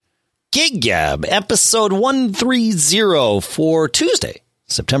Gig Gab, episode 130 for Tuesday,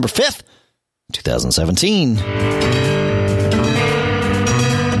 September 5th, 2017.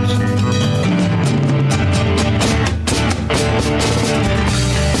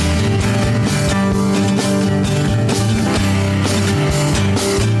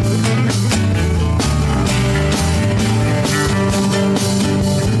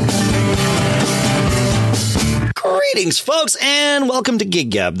 Greetings, folks, and welcome to Gig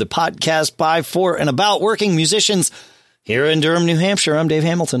Gab, the podcast by, for, and about working musicians here in Durham, New Hampshire. I'm Dave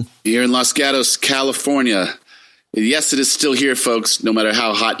Hamilton. Here in Los Gatos, California. Yes, it is still here, folks, no matter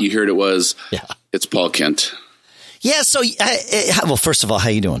how hot you heard it was. Yeah. It's Paul Kent. Yeah, so, well, first of all, how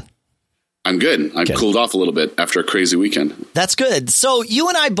you doing? I'm good. I've cooled off a little bit after a crazy weekend. That's good. So you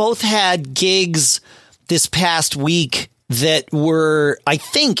and I both had gigs this past week that were, I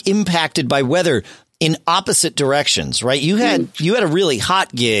think, impacted by weather in opposite directions, right? You had a really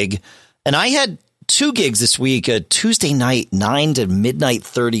hot gig, and I had two gigs this week, a Tuesday night 9 to midnight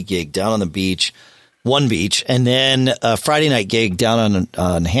 30 gig down on the beach, one beach, and then a Friday night gig down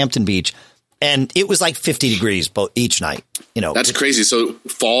on Hampton Beach. And it was like 50 degrees each night. You know, that's crazy. So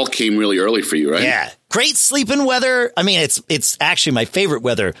fall came really early for you, right? Yeah. Great sleeping weather. I mean, it's actually my favorite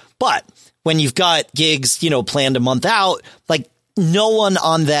weather, but when you've got gigs, planned a month out, like, no one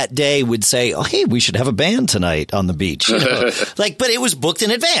on that day would say, "Oh, hey, we should have a band tonight on the beach." But it was booked in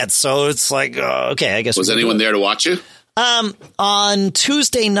advance, so it's like, okay, I guess. Was anyone there to watch you? On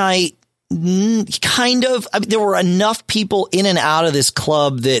Tuesday night, kind of. I mean, there were enough people in and out of this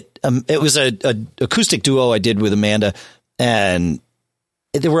club that it was a acoustic duo I did with Amanda, and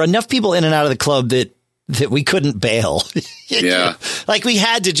there were enough people in and out of the club that we couldn't bail. Yeah. Like we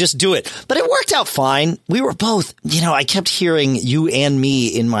had to just do it. But it worked out fine. We were both, I kept hearing you and me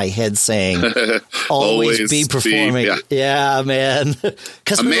in my head saying, always be performing. Yeah, man.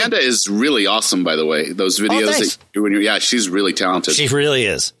 Amanda is really awesome, by the way. Those videos, she's really talented. She really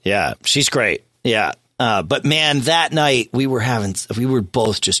is. Yeah, she's great. Yeah. But man, that night we were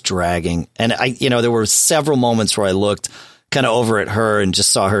both just dragging. And there were several moments where I looked kind of over at her and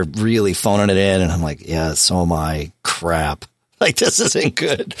just saw her really phoning it in. And I'm like, yeah, so am I. Crap. Like, this isn't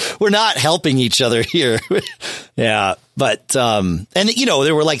good. We're not helping each other here. Yeah. But,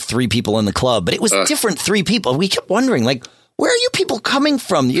 there were like 3 people in the club, but it was different 3 people. We kept wondering, like, where are you people coming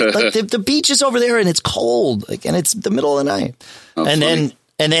from? Like the beach is over there and it's cold, like, and it's the middle of the night. Oh, and then,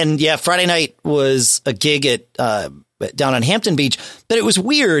 Friday night was a gig at, down on Hampton Beach, but it was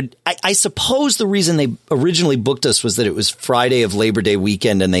weird. I suppose the reason they originally booked us was that it was Friday of Labor Day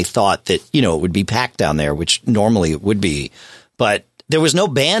weekend, and they thought that, it would be packed down there, which normally it would be. But there was no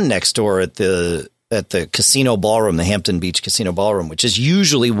band next door at the casino ballroom, the Hampton Beach Casino Ballroom, which is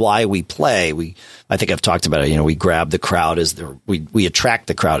usually why we play. I think I've talked about it. We grab the crowd we attract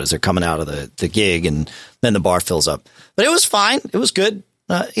the crowd as they're coming out of the gig, and then the bar fills up. But it was fine. It was good.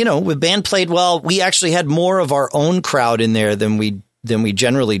 The band played well. We actually had more of our own crowd in there than we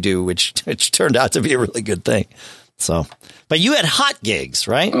generally do, which turned out to be a really good thing. So, but you had hot gigs,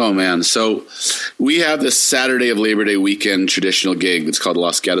 right? Oh man. So we have this Saturday of Labor Day weekend traditional gig. It's called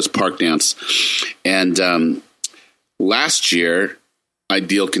Los Gatos Park Dance. And, last year,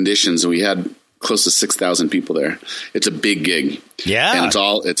 ideal conditions, we had close to 6,000 people there. It's a big gig. Yeah. And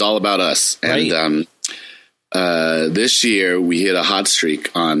it's all about us. Right. And, this year we hit a hot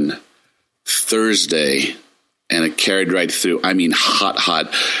streak on Thursday, and it carried right through. I mean,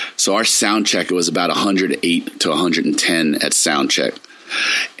 hot. So our sound check, it was about 108 to 110 at sound check.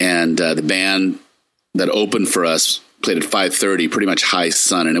 And the band that opened for us played at 5:30, pretty much high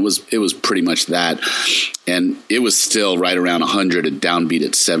sun, and it was pretty much that. And it was still right around 100 at downbeat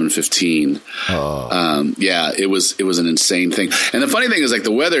at 7:15. Oh. It was an insane thing. And the funny thing is, like,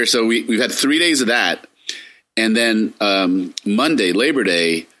 the weather. So we've had 3 days of that. And then Monday, Labor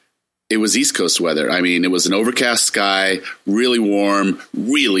Day, it was East Coast weather. I mean, it was an overcast sky, really warm,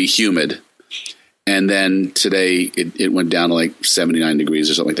 really humid. And then today it went down to like 79 degrees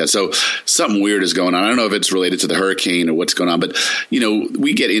or something like that. So something weird is going on. I don't know if it's related to the hurricane or what's going on, but,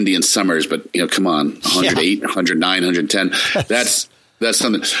 we get Indian summers, but, come on, 108, 109, 110. That's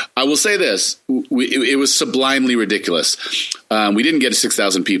something. I will say this. It was sublimely ridiculous. We didn't get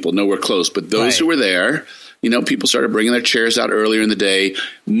 6,000 people, nowhere close, but those who were there, people started bringing their chairs out earlier in the day.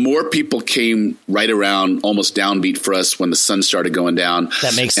 More people came right around almost downbeat for us when the sun started going down.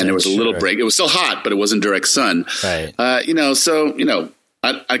 That makes sense. And there was a little break. It was still hot, but it wasn't direct sun. Right. I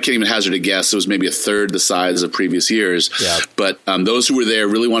can't even hazard a guess. It was maybe a third the size of previous years. Yeah. But those who were there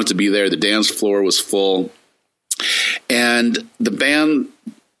really wanted to be there. The dance floor was full. And the band,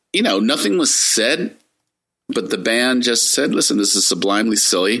 nothing was said but the band just said, listen, this is sublimely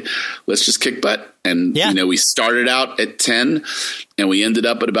silly. Let's just kick butt. And, we started out at 10 and we ended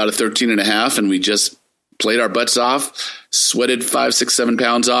up at about a 13.5, and we just played our butts off, sweated 5, 6, 7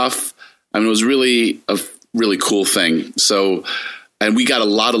 pounds off. I mean, it was really a really cool thing. So, and we got a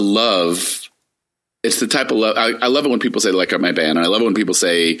lot of love. It's the type of love. I love it when people say they like my band, and I love it when people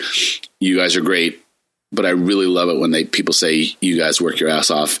say you guys are great. But I really love it when people say you guys work your ass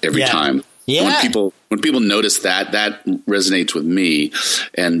off every time. Yeah. And when people notice that resonates with me.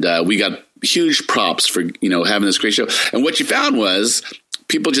 And we got huge props for having this great show. And what you found was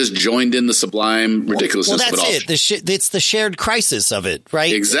people just joined in the sublime ridiculousness. Well, that's it. It's the shared crisis of it,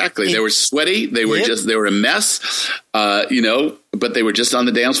 right? Exactly. They were sweaty. They were they were a mess, but they were just on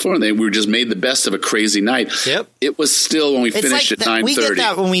the dance floor, and we were just made the best of a crazy night. Yep. It was still when we finished at 9:30. We get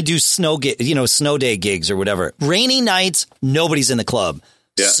that when we do snow day gigs or whatever. Rainy nights, nobody's in the club.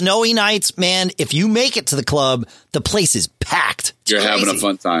 Yeah. Snowy nights, man, if you make it to the club, the place is packed. You're having a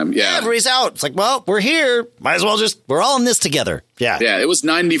fun time. Yeah. Everybody's out. It's like, well, we're here. Might as well we're all in this together. Yeah. Yeah. It was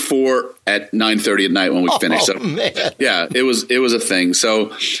 94 at 9:30 at night when we finished. So, man. Yeah, it was a thing.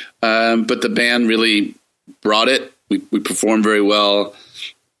 So, but the band really brought it. We performed very well.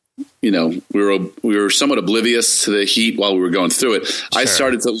 We were somewhat oblivious to the heat while we were going through it. Sure. I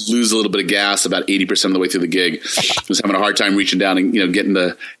started to lose a little bit of gas about 80% of the way through the gig. I was having a hard time reaching down and getting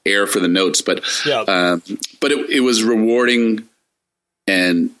the air for the notes. But it was rewarding,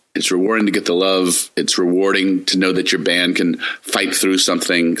 and it's rewarding to get the love. It's rewarding to know that your band can fight through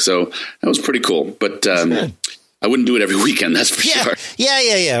something. So that was pretty cool. But I wouldn't do it every weekend. That's for sure.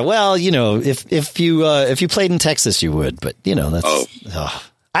 Yeah. Well, if you played in Texas, you would. But that's.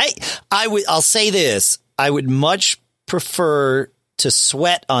 I'll say this. I would much prefer to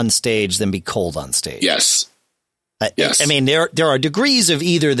sweat on stage than be cold on stage. Yes. I mean, there are degrees of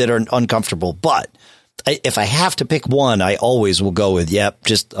either that are uncomfortable, but if I have to pick one, I always will go with,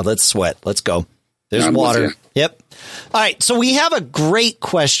 just let's sweat. Let's go. There's water. Yep. All right. So we have a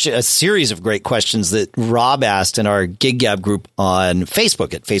series of great questions that Rob asked in our Gig Gab group on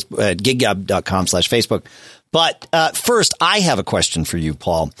Facebook at giggab.com/Facebook. But first, I have a question for you,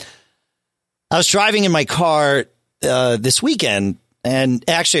 Paul. I was driving in my car this weekend, and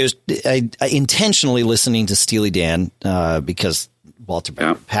actually I intentionally listening to Steely Dan because Walter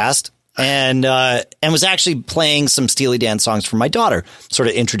passed, and was actually playing some Steely Dan songs for my daughter, sort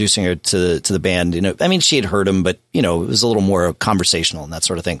of introducing her to the band. I mean, she had heard them, but it was a little more conversational and that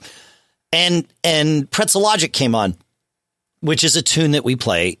sort of thing. And Pretzel Logic came on, which is a tune that we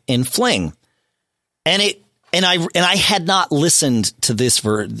play in Fling, and I had not listened to this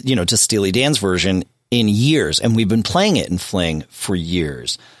to Steely Dan's version in years, and we've been playing it in Fling for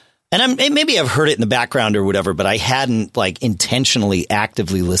years. And maybe I've heard it in the background or whatever, but I hadn't intentionally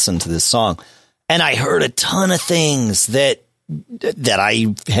actively listened to this song. And I heard a ton of things that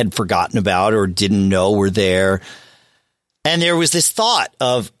I had forgotten about or didn't know were there. And there was this thought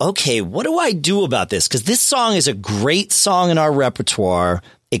of, okay, what do I do about this? Because this song is a great song in our repertoire.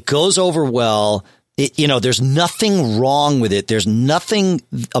 It goes over well. There's nothing wrong with it. There's nothing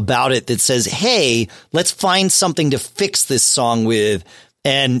about it that says, hey, let's find something to fix this song with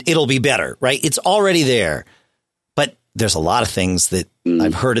and it'll be better, right? It's already there. But there's a lot of things that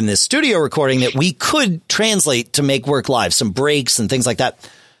I've heard in this studio recording that we could translate to make work live, some breaks and things like that.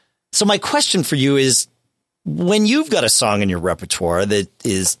 So my question for you is, when you've got a song in your repertoire that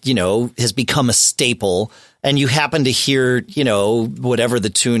is, has become a staple, and you happen to hear, whatever the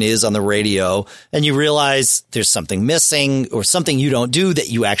tune is on the radio, and you realize there's something missing or something you don't do that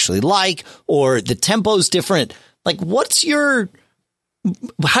you actually like, or the tempo's different,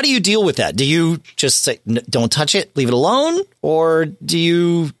 how do you deal with that? Do you just say, don't touch it, leave it alone? Or do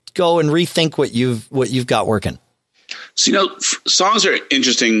you go and rethink what you've got working? So, songs are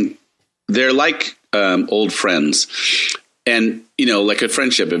interesting. They're like old friends. And, like a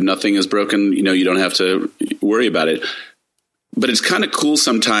friendship, if nothing is broken, you don't have to worry about it. But it's kind of cool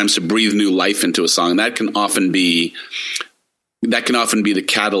sometimes to breathe new life into a song. That can often be the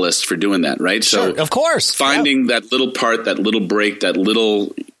catalyst for doing that, right? Sure, so of course. Finding that little part, that little break, that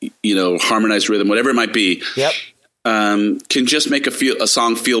little, harmonized rhythm, whatever it might be, can just make a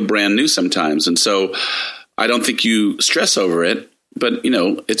song feel brand new sometimes. And so I don't think you stress over it, but,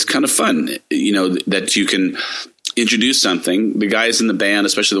 it's kind of fun, that you can introduce something. The guys in the band,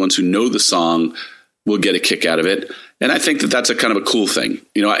 especially the ones who know the song, will get a kick out of it. And I think that that's a kind of a cool thing.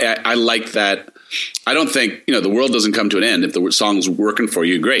 I like that. I don't think, the world doesn't come to an end. If the song's working for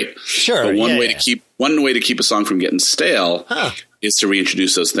you, great. Sure. But one way to keep a song from getting stale is to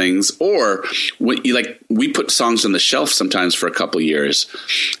reintroduce those things. Or when you we put songs on the shelf sometimes for a couple of years,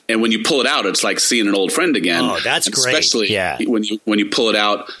 and when you pull it out, it's like seeing an old friend again. Oh, that's great. Especially when you pull it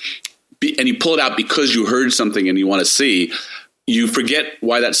out, and you pull it out because you heard something and you want to see, you forget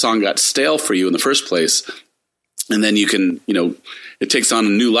why that song got stale for you in the first place. And then you can, it takes on a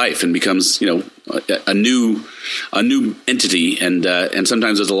new life and becomes, a new entity. And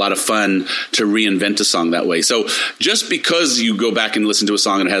sometimes there's a lot of fun to reinvent a song that way. So just because you go back and listen to a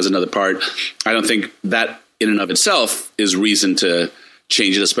song and it has another part, I don't think that in and of itself is reason to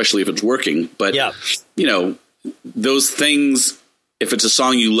change it, especially if it's working. But, those things, if it's a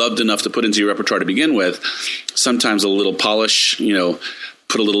song you loved enough to put into your repertoire to begin with, sometimes a little polish,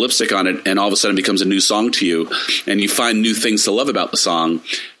 put a little lipstick on it, and all of a sudden it becomes a new song to you, and you find new things to love about the song.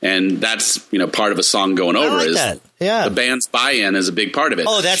 And that's, part of a song going over is that. Yeah. The band's buy-in is a big part of it.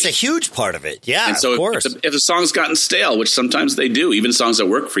 Oh, that's a huge part of it. Yeah, and so of course. If a song's gotten stale, which sometimes they do, even songs that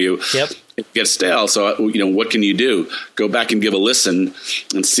work for you, it gets stale. So, what can you do? Go back and give a listen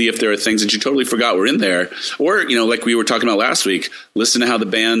and see if there are things that you totally forgot were in there. Or, like we were talking about last week, listen to how the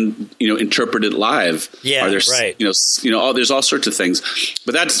band, interpreted live. Yeah, right. There's all sorts of things.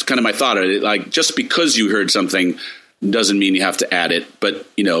 But that's kind of my thought of it. Just because you heard something doesn't mean you have to add it. But,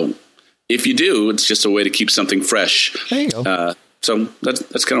 if you do, it's just a way to keep something fresh. There you go. So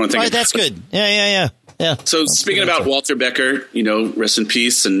that's kind of one thing. Right, that's good. Yeah. So speaking about Walter Becker, rest in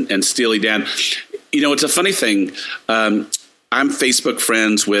peace, and Steely Dan, it's a funny thing. I'm Facebook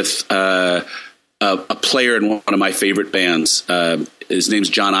friends with a player in one of my favorite bands. His name's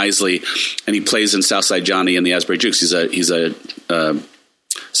John Isley, and he plays in Southside Johnny and the Asbury Jukes. He's a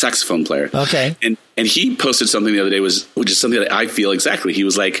saxophone player. Okay. And he posted something the other day, which is something that I feel exactly. He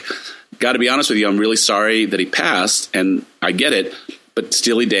was like, got to be honest with you, I'm really sorry that he passed, and I get it, but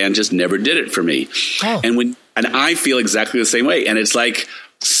Steely Dan just never did it for me. Oh. And I feel exactly the same way. And it's like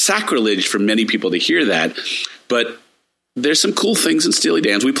sacrilege for many people to hear that. But there's some cool things in Steely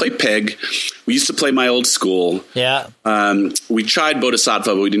Dan's. We play Peg. We used to play My Old School. Yeah. We tried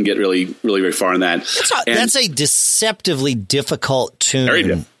Bodhisattva, but we didn't get really very far in that. That's a deceptively difficult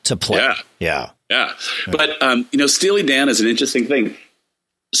tune to play. Yeah. But, Steely Dan is an interesting thing.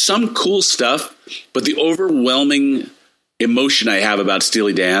 Some cool stuff, but the overwhelming emotion I have about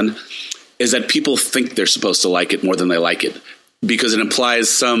Steely Dan is that people think they're supposed to like it more than they like it, because it implies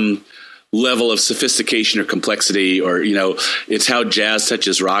some level of sophistication or complexity, or, it's how jazz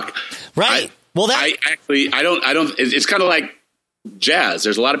touches rock. Right. It's kind of like jazz.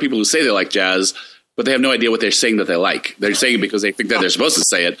 There's a lot of people who say they like jazz, but they have no idea what they're saying that they like. They're saying it because they think that they're supposed to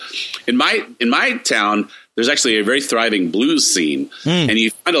say it. In my town, there's actually a very thriving blues scene. And you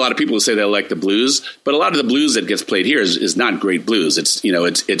find a lot of people who say they like the blues, but a lot of the blues that gets played here is not great blues.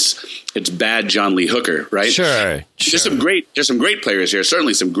 It's bad John Lee Hooker, right? Sure. There's some great players here,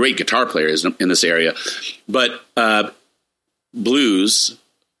 certainly some great guitar players in this area. But blues,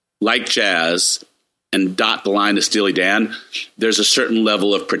 like jazz, and dot the line to Steely Dan, there's a certain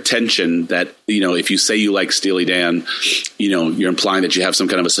level of pretension that, if you say you like Steely Dan, you're implying that you have some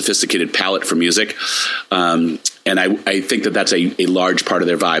kind of a sophisticated palate for music. And I think that that's a large part of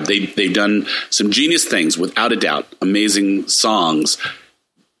their vibe. They've done some genius things, without a doubt, amazing songs,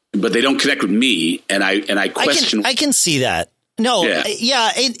 but they don't connect with me. And I question. I can see that. No,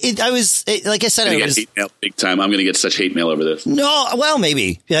 I was like I said, I was hate mail big time. I'm going to get such hate mail over this. No, well,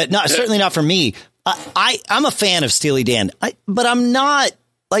 maybe certainly not for me. I'm a fan of Steely Dan, but I'm not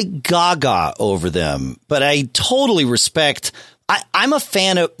like gaga over them. But I totally respect. I'm a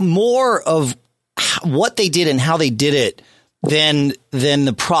fan of more of what they did and how they did it than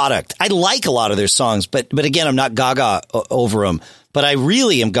the product. I like a lot of their songs, but again, I'm not gaga over them. But I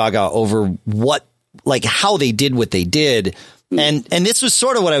really am gaga over how they did what they did. And this was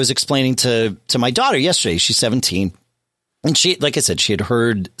sort of what I was explaining to my daughter yesterday. She's 17. And she, like I said, she had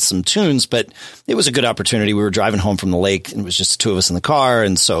heard some tunes, but it was a good opportunity. We were driving home from the lake, and it was just the two of us in the car.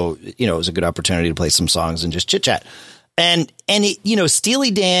 And so, it was a good opportunity to play some songs and just chit chat. And it, Steely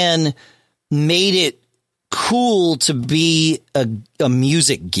Dan made it cool to be a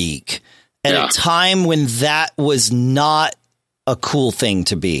music geek at a time when that was not a cool thing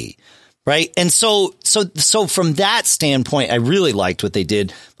to be. Right. And so from that standpoint, I really liked what they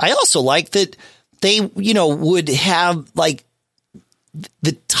did. I also liked that they, would have like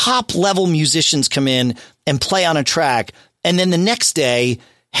the top level musicians come in and play on a track. And then the next day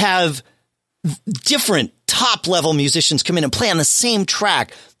have different top level musicians come in and play on the same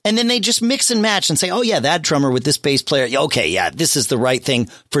track. And then they just mix and match and say, oh, yeah, that drummer with this bass player. Okay, yeah, this is the right thing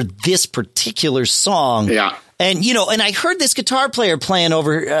for this particular song. Yeah. And, and I heard this guitar player playing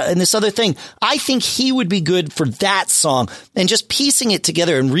over in this other thing. I think he would be good for that song, and just piecing it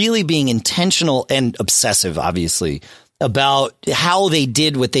together and really being intentional and obsessive, obviously, about how they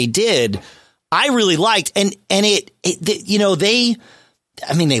did what they did. I really liked. And they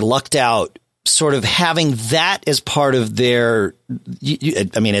lucked out sort of having that as part of their,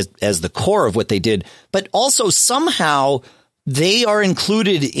 as the core of what they did, but also somehow they are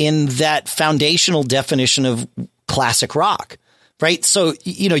included in that foundational definition of classic rock, right? So,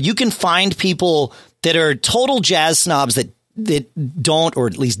 you can find people that are total jazz snobs that don't, or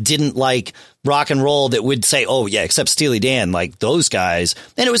at least didn't like rock and roll, that would say, oh yeah, except Steely Dan, like those guys.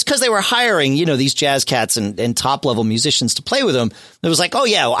 And it was because they were hiring, these jazz cats and top level musicians to play with them. It was like, oh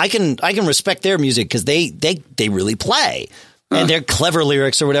yeah, I can respect their music because they really play. And they're clever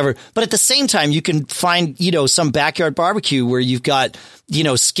lyrics or whatever. But at the same time, you can find, some backyard barbecue where you've got,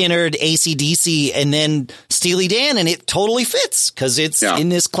 Skynyrd, AC/DC, and then Steely Dan, and it totally fits because it's in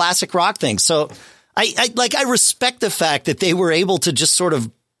this classic rock thing. So I respect the fact that they were able to just sort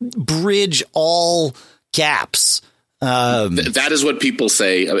of bridge all gaps. That is what people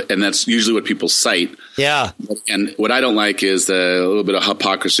say, and that's usually what people cite. Yeah. And what I don't like is a little bit of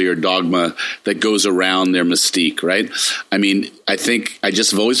hypocrisy or dogma that goes around their mystique, right? I mean, I just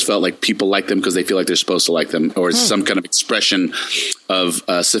have always felt like people like them because they feel like they're supposed to like them, or it's some kind of expression of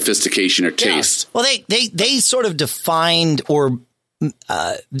sophistication or taste. Yeah. Well, they sort of defined, or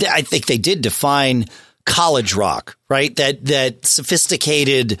I think they did define college rock, right? That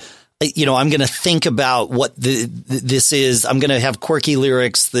sophisticated, I'm going to think about what this is. I'm going to have quirky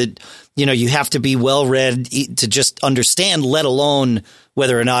lyrics that, you have to be well read to just understand, let alone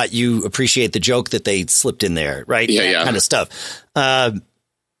whether or not you appreciate the joke that they slipped in there. Right. Yeah. That kind of stuff. And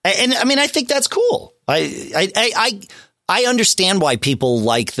I mean, I think that's cool. I understand why people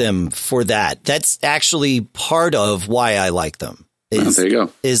like them for that. That's actually part of why I like them. There you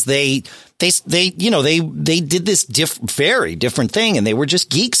go. Is they did this very different thing, and they were just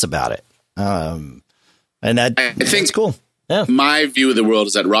geeks about it. And I think that's cool. Yeah. My view of the world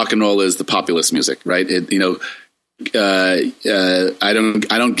is that rock and roll is the populist music, right? I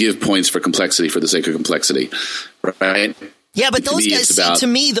don't give points for complexity for the sake of complexity, right? Yeah, but those guys, to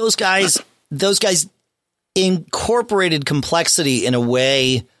me, those guys incorporated complexity in a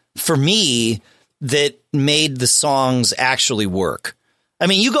way, for me, that made the songs actually work. I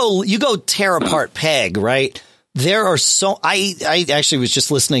mean, you go tear apart Peg, right? There are I actually was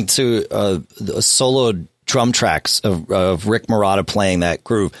just listening to a solo drum tracks of Rick Marotta playing that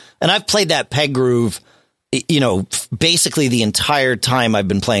groove. And I've played that Peg groove, basically the entire time I've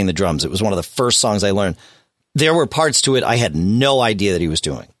been playing the drums. It was one of the first songs I learned. There were parts to it I had no idea that he was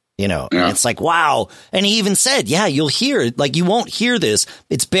doing. And it's like, wow. And he even said, yeah, you'll hear it. Like, you won't hear this.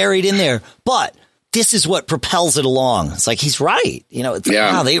 It's buried in there. But this is what propels it along. It's like, he's right. It's like,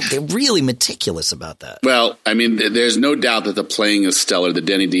 wow, they're really meticulous about that. Well, I mean, there's no doubt that the playing is stellar. The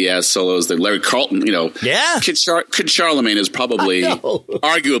Denny Diaz solos, the Larry Carlton, Yeah. Kid Charlemagne is probably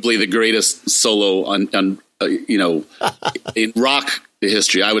arguably the greatest solo on in rock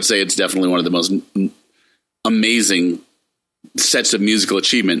history. I would say it's definitely one of the most amazing sets of musical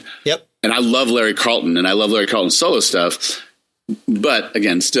achievement. Yep. And I love Larry Carlton, and I love Larry Carlton's solo stuff. But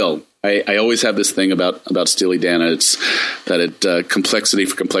again, still, I always have this thing about Steely Dan. It's that complexity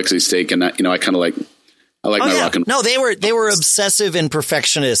for complexity's sake, and I kind of like my rock and roll. No, they were obsessive and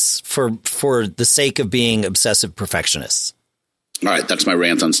perfectionists for the sake of being obsessive perfectionists. All right, that's my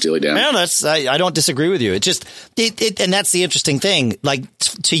rant on Steely Dan. No, I don't disagree with you. It just and that's the interesting thing. Like,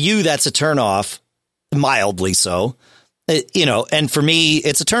 to you, that's a turnoff, mildly so. And for me,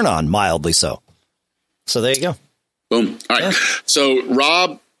 it's a turn on, mildly so. So there you go. Boom. All right. Yeah. So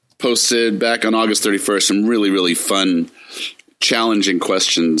Rob posted back on August 31st some really, really fun, challenging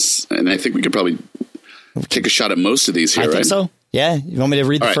questions. And I think we could probably take a shot at most of these here, right? I think so. Yeah. You want me to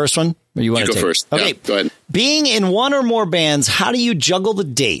read the first one? Or you want to go first? Okay. Yeah, go ahead. Being in one or more bands, how do you juggle the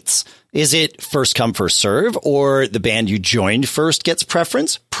dates? Is it first come, first serve, or the band you joined first gets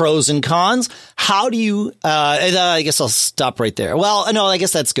preference? Pros and cons? How do you, I guess I'll stop right there. Well, no, I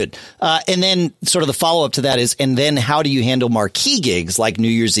guess that's good. And then sort of the follow up to that is, and then how do you handle marquee gigs like New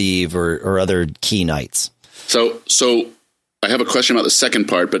Year's Eve or other key nights? So I have a question about the second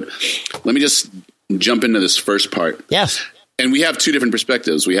part, but let me just jump into this first part. Yes. And we have two different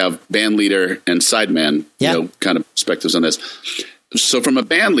perspectives. We have band leader and sideman, kind of perspectives on this. So from a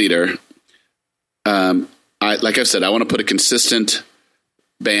band leader, like I said, I want to put a consistent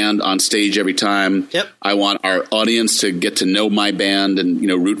band on stage every time. Yep. I want our audience to get to know my band and,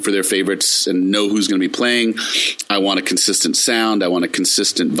 root for their favorites and know who's going to be playing. I want a consistent sound. I want a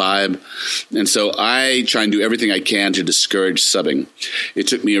consistent vibe. And so I try and do everything I can to discourage subbing. It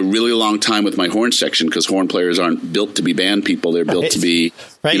took me a really long time with my horn section because horn players aren't built to be band people. They're built to be,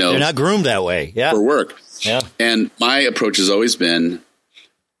 right. They're not groomed that way. Yeah. For work. Yeah. And my approach has always been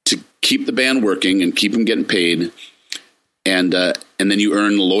to keep the band working and keep them getting paid. And then you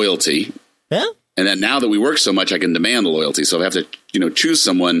earn loyalty. Yeah. And then now that we work so much, I can demand the loyalty. So if I have to, choose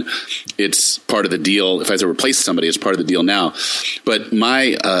someone, it's part of the deal. If I have to replace somebody, it's part of the deal now. But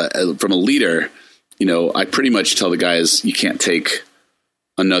from a leader, I pretty much tell the guys, you can't take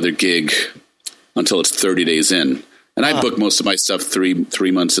another gig until it's 30 days in. And I book most of my stuff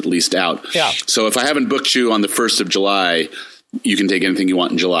three months at least out. Yeah. So if I haven't booked you on the 1st of July, you can take anything you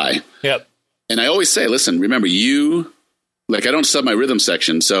want in July. Yep. And I always say, listen, remember I don't sub my rhythm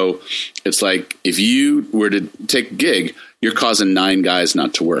section. So it's like, if you were to take a gig, you're causing 9 guys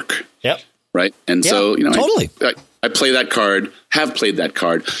not to work. Yep. Right. And so, totally. I play that card, have played that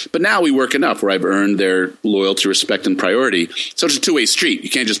card, but now we work enough where I've earned their loyalty, respect, and priority. So it's a two-way street. You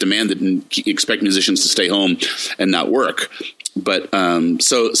can't just demand it and expect musicians to stay home and not work. But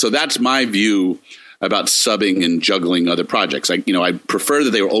so that's my view about subbing and juggling other projects. I prefer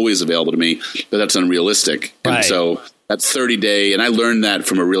that they were always available to me, but that's unrealistic. Right. And so that's 30-day. And I learned that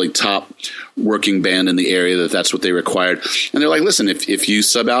from a really top working band in the area, that's what they required. And they're like, listen, if you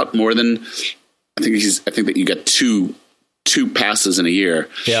sub out more than, I think that you get two passes in a year.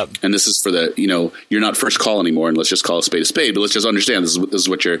 Yep. And this is for you're not first call anymore, and let's just call a spade. But let's just understand this is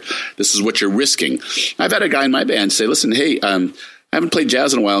what you're risking. I've had a guy in my band say, listen, hey, I haven't played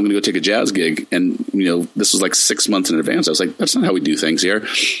jazz in a while. I'm going to go take a jazz gig. And, this was like 6 months in advance. I was like, that's not how we do things here.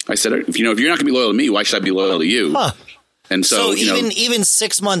 I said, if you're not going to be loyal to me, why should I be loyal to you? Huh. And so even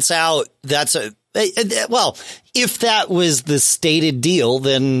 6 months out, that's if that was the stated deal,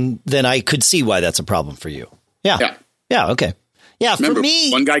 then I could see why that's a problem for you. Yeah. Yeah. Okay. Yeah. Remember, for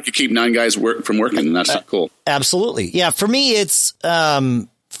me, one guy could keep 9 guys from working, and that's not cool. Absolutely. Yeah. For me, it's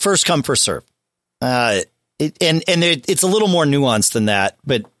first come, first serve. It's a little more nuanced than that,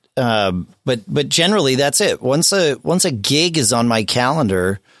 but generally that's it. Once a gig is on my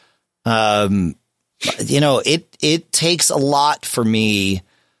calendar, it takes a lot for me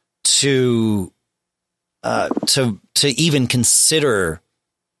to even consider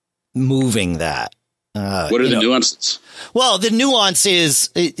moving that. What are the nuances? Well, the nuance is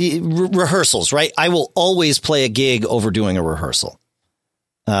rehearsals, right? I will always play a gig over doing a rehearsal.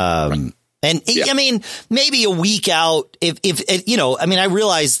 Right. And I mean, maybe a week out, if I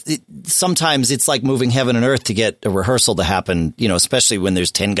realize sometimes it's like moving heaven and earth to get a rehearsal to happen, especially when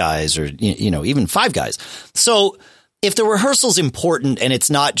there's 10 guys or, even 5 guys. So if the rehearsal's important and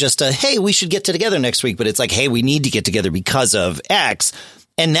it's not just hey, we should get together next week, but it's like, hey, we need to get together because of X,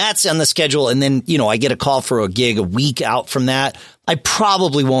 and that's on the schedule. And then, I get a call for a gig a week out from that. I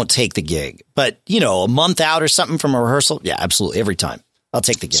probably won't take the gig, but a month out or something from a rehearsal. Yeah, absolutely. Every time I'll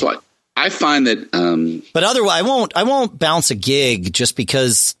take the gig. So I find that, but otherwise I won't bounce a gig just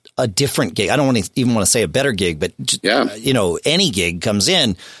because a different gig. I don't even want to say a better gig, but any gig comes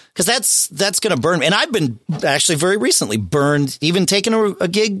in, because that's going to burn. And I've been actually very recently burned, even taking a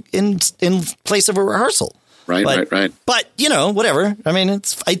gig in place of a rehearsal. Right. But whatever. I mean,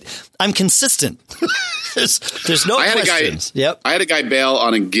 I'm consistent. there's no questions. I had a guy bail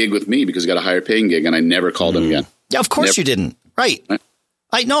on a gig with me because he got a higher paying gig, and I never called him again. Yeah, of course you didn't. Right.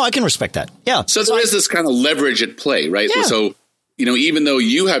 I can respect that. Yeah. So there is this kind of leverage at play, right? Yeah. So, even though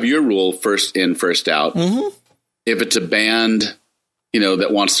you have your rule first in, first out, if it's a band, that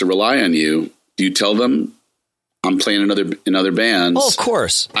wants to rely on you, do you tell them, I'm playing in other bands? Oh, of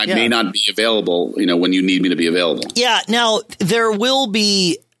course. I may not be available, when you need me to be available. Yeah. Now, there will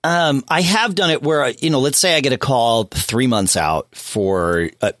be, I have done it where, let's say I get a call 3 months out for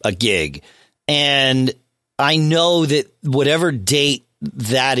a gig, and I know that whatever date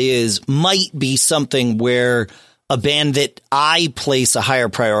that is might be something where a band that I place a higher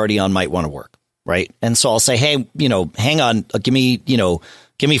priority on might want to work. Right. And so I'll say, hey, hang on, give me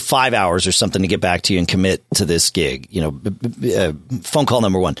 5 hours or something to get back to you and commit to this gig, phone call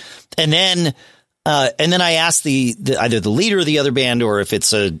number 1. And then I ask either the leader of the other band, or if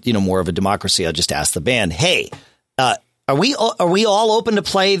it's more of a democracy, I'll just ask the band, hey, are we all open to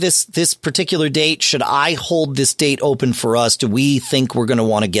play this particular date? Should I hold this date open for us? Do we think we're going to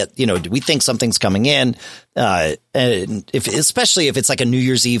want to get, do we think something's coming in? And especially if it's like a New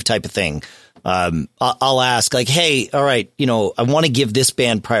Year's Eve type of thing, I'll ask like, hey, all right, I want to give this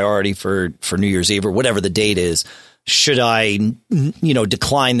band priority for New Year's Eve or whatever the date is. should I,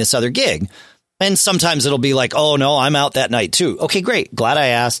 decline this other gig? And sometimes it'll be like, oh, no, I'm out that night, too. OK, great. Glad I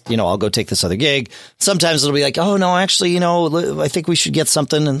asked. I'll go take this other gig. Sometimes it'll be like, oh, no, actually, I think we should get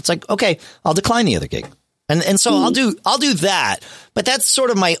something. And it's like, OK, I'll decline the other gig. And so I'll do that. But that's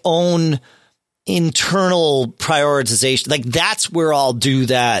sort of my own internal prioritization. Like, that's where I'll do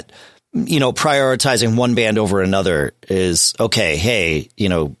that. Prioritizing one band over another is okay. Hey,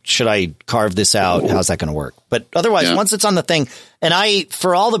 should I carve this out? How's that going to work? But otherwise, once it's on the thing, and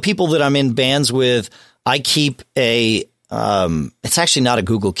for all the people that I'm in bands with, I keep it's actually not a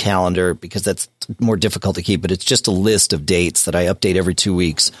Google Calendar because that's more difficult to keep, but it's just a list of dates that I update every 2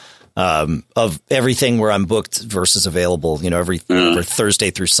 weeks. Of everything where I'm booked versus available, every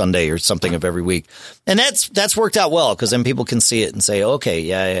Thursday through Sunday or something of every week. And that's worked out well because then people can see it and say, okay,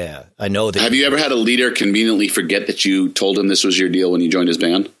 yeah, I know that. Have you ever had a leader conveniently forget that you told him this was your deal when you joined his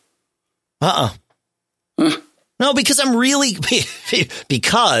band? Huh? No, because I'm really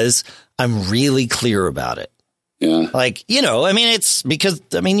clear about it. Yeah. Like, it's because,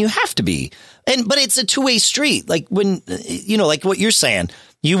 you have to be. But it's a two-way street. Like when, like what you're saying,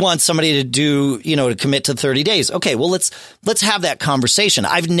 you want somebody to do, to commit to 30 days. Okay, well, let's have that conversation.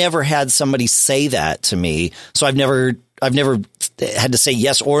 I've never had somebody say that to me. So I've never had to say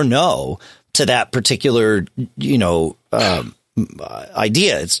yes or no to that particular,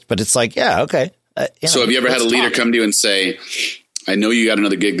 idea. But it's like, yeah, okay. So have you ever had a leader come to you and say, I know you got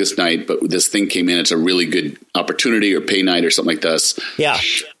another gig this night, but this thing came in. It's a really good opportunity or pay night or something like this. Yeah.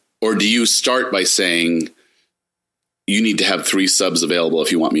 Or do you start by saying you need to have 3 subs available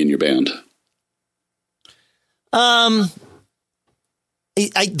if you want me in your band?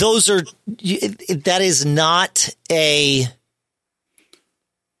 Those are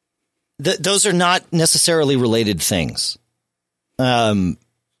not necessarily related things.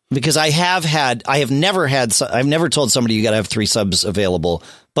 Because I've never told somebody you got to have 3 subs available,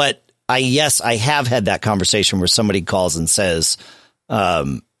 but I have had that conversation where somebody calls and says,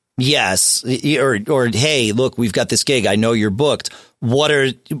 yes, or hey, look, we've got this gig. I know you're booked. What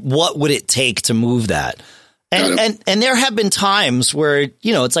would it take to move that? And there have been times where,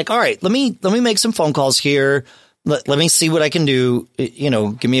 it's like, all right, let me make some phone calls here. Let me see what I can do.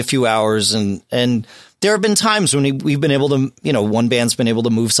 Give me a few hours. And there have been times when we've been able to, one band's been able to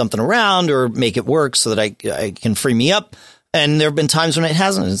move something around or make it work so that I can free me up. And there have been times when it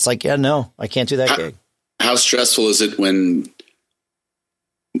hasn't. It's like, yeah, no, I can't do that gig. How stressful is it when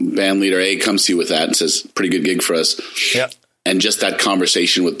band leader A comes to you with that and says, pretty good gig for us. Yeah. And just that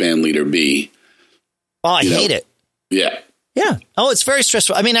conversation with band leader B. Oh, I hate it. Yeah. Yeah. Oh, it's very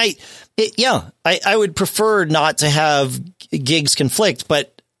stressful. I mean, I would prefer not to have gigs conflict,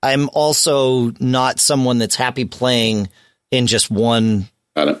 but I'm also not someone that's happy playing in just one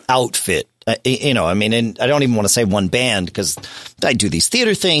outfit. And I don't even want to say one band because I do these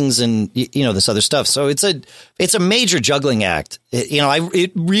theater things and, this other stuff. So it's a major juggling act.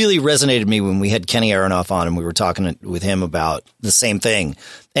 It really resonated me when we had Kenny Aronoff on and we were talking with him about the same thing.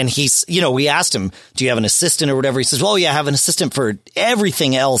 And he's, we asked him, do you have an assistant or whatever? He says, well, yeah, I have an assistant for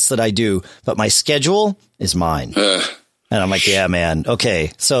everything else that I do, but my schedule is mine. And I'm like, yeah, man.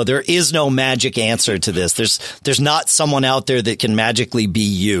 Okay. So there is no magic answer to this. There's not someone out there that can magically be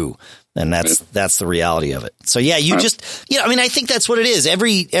you. And that's the reality of it. So yeah, you just, I think that's what it is.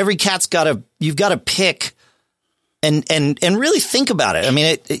 Every cat's you've got to pick and really think about it. I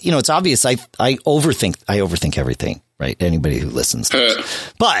mean, it's obvious. I overthink everything, right? Anybody who listens.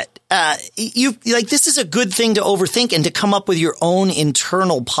 But, this is a good thing to overthink and to come up with your own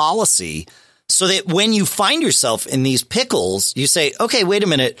internal policy so that when you find yourself in these pickles, you say, okay, wait a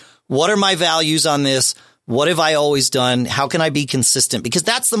minute. What are my values on this? What have I always done? How can I be consistent? Because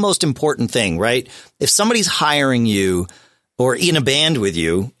that's the most important thing, right? If somebody's hiring you or in a band with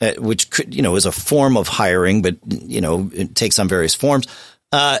you, which could, is a form of hiring, but, it takes on various forms.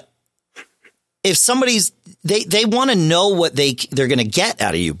 If somebody's, they want to know what they're going to get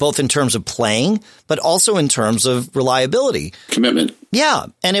out of you, both in terms of playing, but also in terms of reliability. Commitment. Yeah.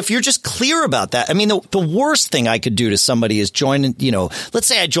 And if you're just clear about that, I mean, the worst thing I could do to somebody is join, let's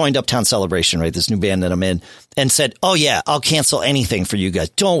say I joined Uptown Celebration, right? This new band that I'm in and said, oh yeah, I'll cancel anything for you guys.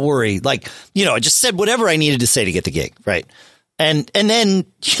 Don't worry. Like, I just said whatever I needed to say to get the gig. Right. And then,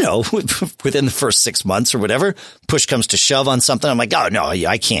 within the first 6 months or whatever, push comes to shove on something. I'm like, oh no,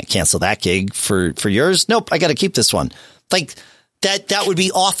 I can't cancel that gig for yours. Nope. I got to keep this one. Like that would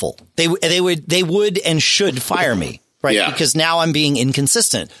be awful. They would and should fire me. Right. Yeah. Because now I'm being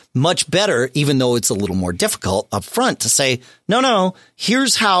inconsistent. Much better, even though it's a little more difficult up front to say, no,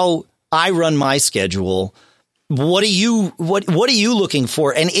 here's how I run my schedule. what are you looking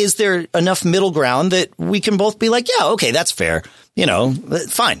for? And is there enough middle ground that we can both be like, yeah, okay, that's fair.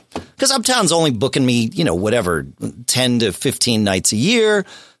 Fine. Because Uptown's only booking me, whatever, 10 to 15 nights a year.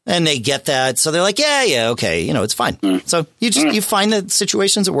 And they get that. So they're like, yeah, okay. It's fine. So you find the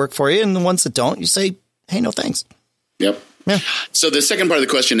situations that work for you. And the ones that don't, you say, hey, no, thanks. Yep. Yeah. So the second part of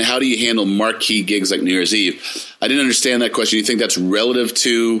the question, how do you handle marquee gigs like New Year's Eve? I didn't understand that question. You think that's relative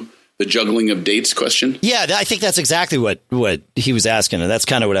to the juggling of dates question? Yeah, I think that's exactly what he was asking. And that's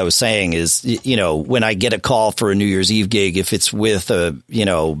kind of what I was saying is, when I get a call for a New Year's Eve gig, if it's with a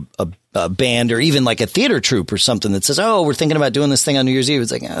band or even like a theater troupe or something that says, oh, we're thinking about doing this thing on New Year's Eve.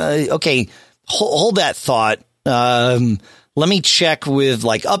 It's like, okay, hold that thought. Let me check with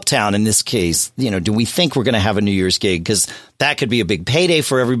like Uptown in this case. Do we think we're going to have a New Year's gig? Because that could be a big payday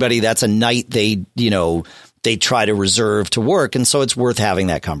for everybody. That's a night they try to reserve to work. And so it's worth having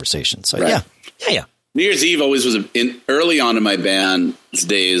that conversation. So, right. Yeah. New Year's Eve always was early on in my band's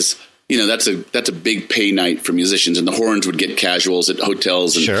days. That's a big pay night for musicians, and the horns would get casuals at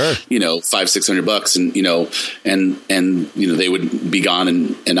hotels and, sure. $500-600 and they would be gone.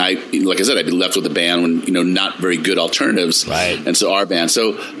 And I, like I said, I'd be left with a band when, not very good alternatives. Right. And so our band,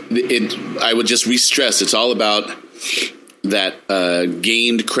 I would just re-stress. It's all about that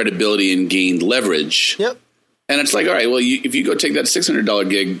gained credibility and gained leverage. Yep. And it's like, all right, well, if you go take that $600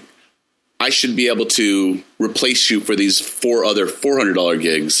 gig, I should be able to replace you for these 4 other $400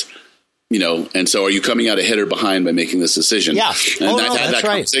 gigs. And so are you coming out ahead or behind by making this decision? Yeah. And I've had that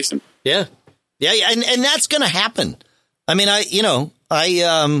conversation. Yeah. Yeah. And that's going to happen. I mean, like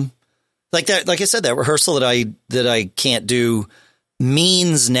that, like I said, that rehearsal that I can't do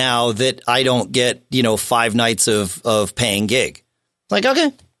means now that I don't get, 5 nights of paying gig. Like,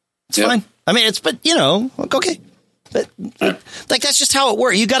 okay, it's fine. I mean, okay. But like, that's just how it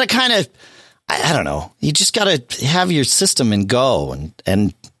works. You got to kind of, I don't know. You just got to have your system and go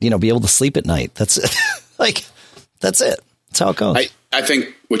and be able to sleep at night. That's it. That's it. That's how it goes. I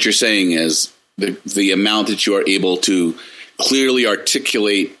think what you're saying is the amount that you are able to clearly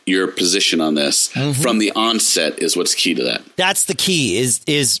articulate your position on this from the onset is what's key to that. That's the key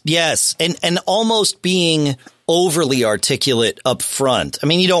is yes. And almost being overly articulate up front. I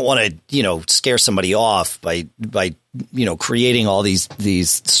mean, you don't want to, scare somebody off by creating all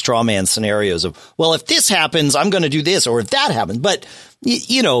these straw man scenarios of, well, if this happens, I'm going to do this, or if that happens. But,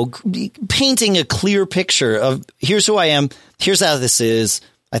 painting a clear picture of here's who I am, here's how this is.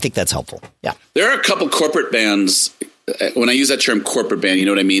 I think that's helpful. Yeah. There are a couple corporate bands. When I use that term corporate band, you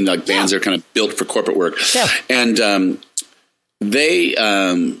know what I mean? Like bands are kind of built for corporate work. Yeah. And they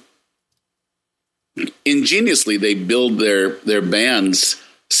ingeniously, they build their bands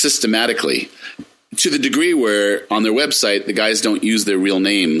systematically to the degree where on their website, the guys don't use their real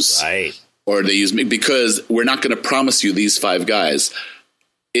names. Right. Or they use me because we're not going to promise you these 5 guys.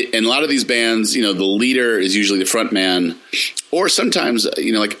 And a lot of these bands, the leader is usually the front man. Or sometimes,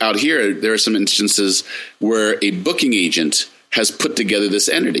 like out here, there are some instances where a booking agent has put together this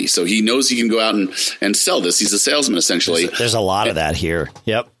entity. So he knows he can go out and sell this. He's a salesman, essentially. There's a lot of that here.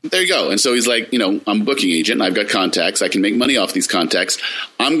 Yep. There you go. And so he's like, I'm a booking agent. I've got contacts. I can make money off these contacts.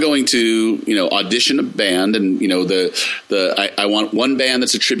 I'm going to, audition a band. And, I want one band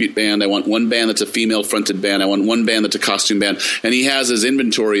that's a tribute band. I want one band that's a female fronted band. I want one band that's a costume band. And he has his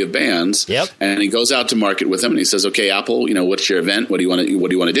inventory of bands. Yep. And he goes out to market with them. And he says, okay, Apple, what's your event? What do you want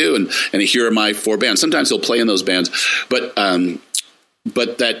to do? And here are my 4 bands. Sometimes he'll play in those bands. But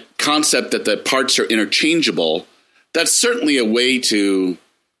that concept that the parts are interchangeable, that's certainly a way to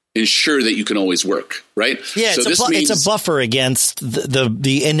ensure that you can always work, right? Yeah, so it's a buffer against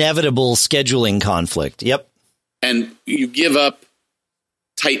the inevitable scheduling conflict. Yep. And you give up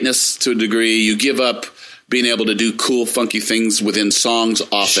tightness to a degree. You give up being able to do cool, funky things within songs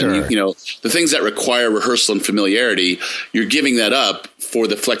often. Sure. The things that require rehearsal and familiarity, you're giving that up for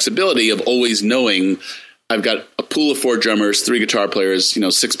the flexibility of always knowing I've got a pool of 4 drummers, 3 guitar players,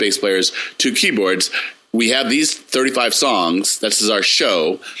 6 bass players, 2 keyboards. We have these 35 songs. This is our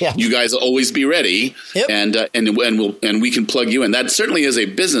show. Yeah. You guys will always be ready, yep. and we can plug you in. That certainly is a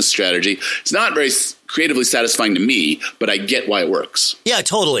business strategy. It's not very creatively satisfying to me, but I get why it works. Yeah,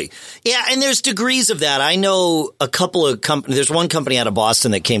 totally. Yeah, and there's degrees of that. I know a couple of companies. There's one company out of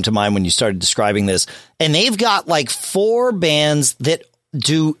Boston that came to mind when you started describing this, and they've got like 4 bands that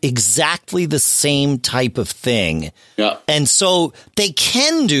do exactly the same type of thing. Yeah. And so they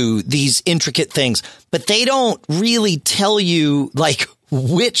can do these intricate things, but they don't really tell you like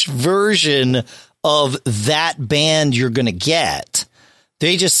which version of that band you're going to get.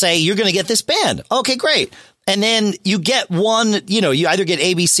 They just say, you're going to get this band. Okay, great. And then you get one, you either get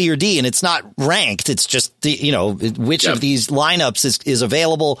A, B, C, or D, and it's not ranked. It's just which of these lineups is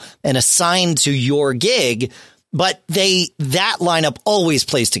available and assigned to your gig. But that lineup always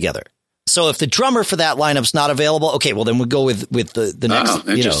plays together. So if the drummer for that lineup's not available, okay, well then we'll go with the next. Oh,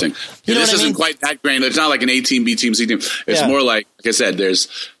 interesting. This isn't quite that granular. It's not like an A team, B team, C team. It's more like I said, there's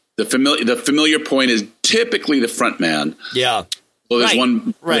the familiar point is typically the front man. Yeah. Well, there's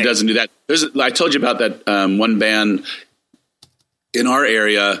one that doesn't do that. I told you about that one band in our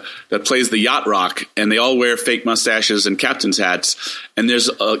area that plays the yacht rock, and they all wear fake mustaches and captain's hats. And there's,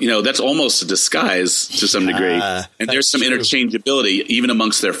 that's almost a disguise to some degree. And there's some interchangeability even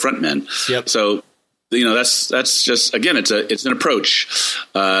amongst their frontmen. Yep. So, that's just, again, it's an approach.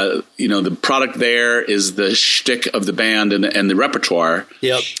 The product there is the shtick of the band and the repertoire.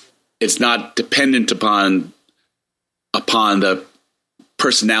 Yep. It's not dependent upon the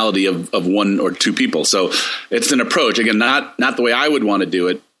personality of one or two people. So it's an approach, again, not the way I would want to do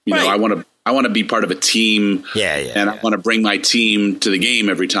it. I want to be part of a team, and I want to bring my team to the game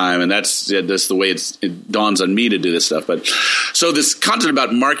every time. And that's the way it dawns on me to do this stuff. But so this content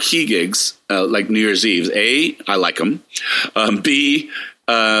about marquee gigs, like New Year's Eve, A, I like them. B,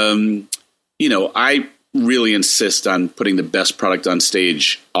 I really insist on putting the best product on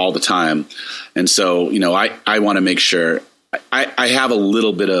stage all the time. And so, I want to make sure I have a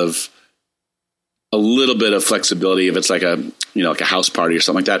little bit of flexibility if it's like a house party or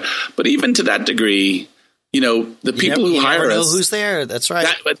something like that. But even to that degree, the people who hire us, never know who's there. That's right.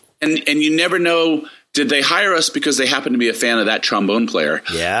 And you never know. Did they hire us because they happen to be a fan of that trombone player?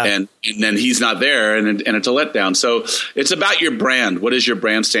 Yeah. And then he's not there and it's a letdown. So it's about your brand. What does your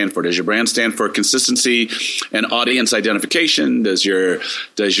brand stand for? Does your brand stand for consistency and audience identification? Does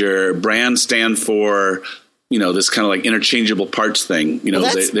your brand stand for this kind of like interchangeable parts thing?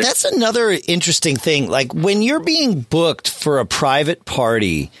 That's another interesting thing. Like when you're being booked for a private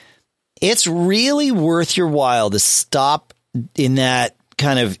party, it's really worth your while to stop in that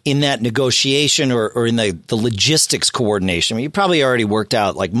negotiation or in the logistics coordination. I mean, you probably already worked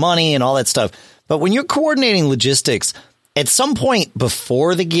out like money and all that stuff. But when you're coordinating logistics, at some point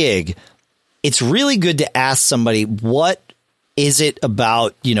before the gig, it's really good to ask somebody, what is it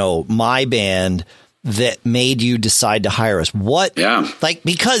about, my band that made you decide to hire us? What? Yeah.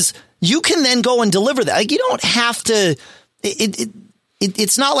 Because you can then go and deliver that. Like, you don't have to.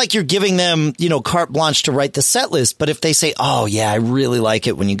 It's not like you're giving them, carte blanche to write the set list. But if they say, "Oh yeah, I really like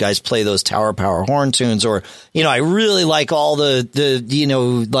it when you guys play those Tower Power horn tunes," or I really like all the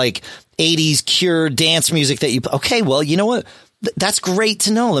 80s Cure dance music that you. Okay, well, you know what? That's great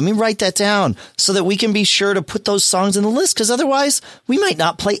to know. Let me write that down so that we can be sure to put those songs in the list, because otherwise we might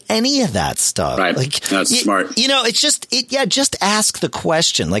not play any of that stuff. Right. That's smart. It's just ask the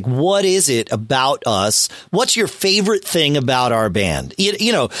question. Like, what is it about us? What's your favorite thing about our band?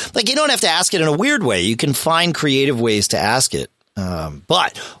 You don't have to ask it in a weird way. You can find creative ways to ask it. And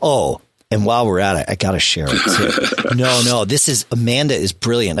while we're at it, I got to share it too. No, Amanda is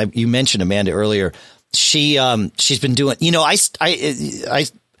brilliant. You mentioned Amanda earlier. She's been doing, I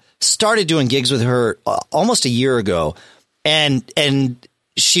started doing gigs with her almost a year ago, and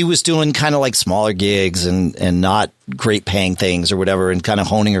she was doing kind of like smaller gigs and not great paying things or whatever, and kind of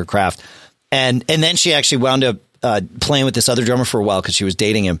honing her craft. And then she actually wound up playing with this other drummer for a while because she was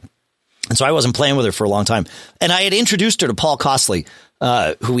dating him. And so I wasn't playing with her for a long time. And I had introduced her to Paul Costley,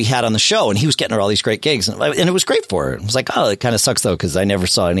 who we had on the show, and he was getting her all these great gigs, and it was great for her. I was like, oh, it kind of sucks though, because I never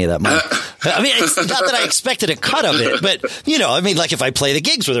saw any of that money. I mean, it's not that I expected a cut of it, but like if I play the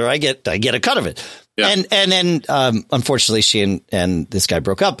gigs with her, I get a cut of it. Yeah. And then unfortunately, she and this guy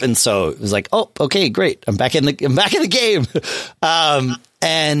broke up, and so it was like, oh, okay, great, I'm back in the game.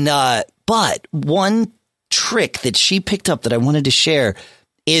 But one trick that she picked up that I wanted to share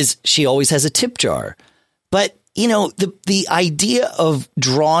is she always has a tip jar, but the idea of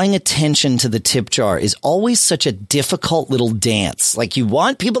drawing attention to the tip jar is always such a difficult little dance. Like, you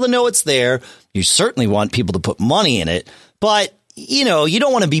want people to know it's there. You certainly want people to put money in it, but you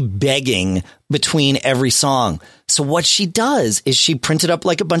don't want to be begging between every song. So what she does is she printed up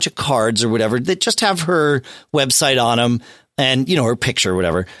like a bunch of cards or whatever that just have her website on them and, her picture or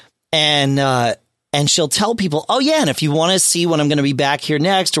whatever. And she'll tell people, oh, yeah, and if you want to see when I'm going to be back here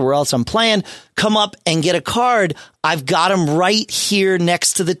next or where else I'm playing, come up and get a card. I've got them right here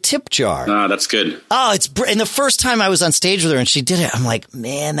next to the tip jar. Oh, that's good. Oh, and the first time I was on stage with her and she did it, I'm like,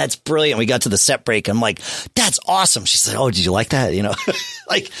 man, that's brilliant. We got to the set break. I'm like, that's awesome. She said, oh, did you like that?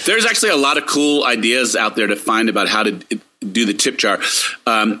 Like, there's actually a lot of cool ideas out there to find about how to do the tip jar.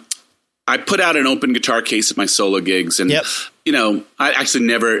 I put out an open guitar case at my solo gigs, and I actually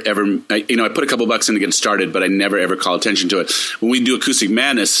never ever, I put a couple bucks in to get started, but I never ever call attention to it. When we do Acoustic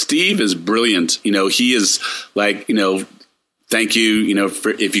Madness, Steve is brilliant. He is like, thank you, for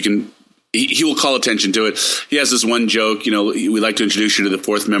if you can. He will call attention to it. He has this one joke, we like to introduce you to the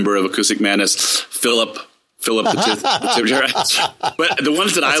fourth member of Acoustic Madness, Philip the tip jar. But the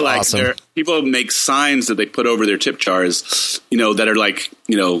ones that I like, awesome. People make signs that they put over their tip jars, that are like,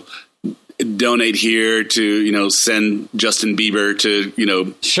 donate here to, send Justin Bieber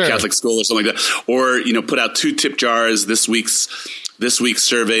to, sure. Catholic school or something like that. Or, put out 2 tip jars this week's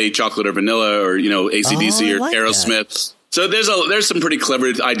survey, chocolate or vanilla, or, AC/DC or like Aerosmith. That. So there's some pretty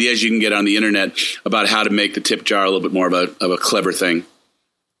clever ideas you can get on the internet about how to make the tip jar a little bit more of a clever thing.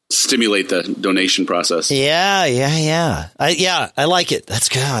 Stimulate the donation process. Yeah. I like it. That's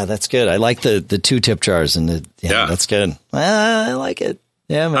good. I like the 2 tip jars that's good. I like it.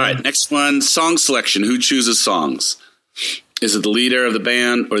 Yeah, man. All right. Next one, song selection. Who chooses songs? Is it the leader of the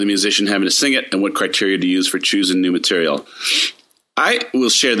band or the musician having to sing it? And what criteria do you use for choosing new material? I will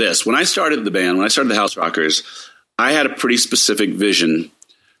share this. When I started the band, when I started the House Rockers, I had a pretty specific vision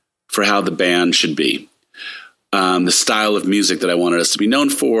for how the band should be. The style of music that I wanted us to be known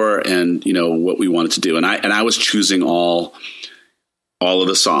for, and what we wanted to do, and I was choosing all of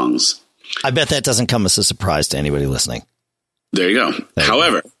the songs. I bet that doesn't come as a surprise to anybody listening. There you go.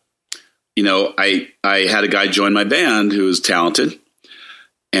 However, I had a guy join my band who was talented,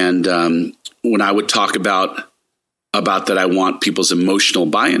 and when I would talk about that, I want people's emotional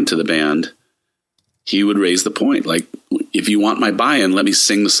buy-in to the band. He would raise the point, like, if you want my buy-in, let me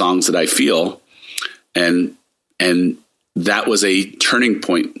sing the songs that I feel, and that was a turning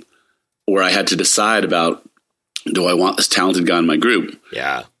point where I had to decide about, do I want this talented guy in my group?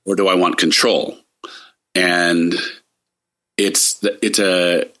 Yeah. Or do I want control? And it's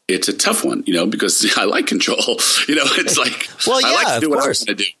a tough one, because I like control, it's like, well, yeah, I like to do what I want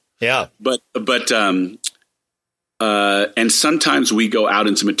to do. Yeah. But and sometimes we go out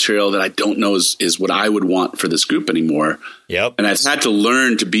into material that I don't know is what I would want for this group anymore. Yep. And I've had to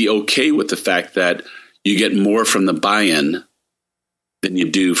learn to be okay with the fact that you get more from the buy-in than you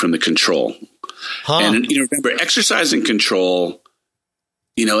do from the control. And, remember, exercising control,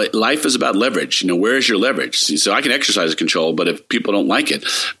 life is about leverage. Where is your leverage? So I can exercise control, but if people don't like it,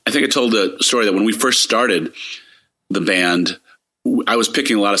 I think I told the story that when we first started the band, I was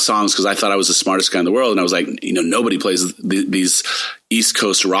picking a lot of songs because I thought I was the smartest guy in the world. And I was like, nobody plays these East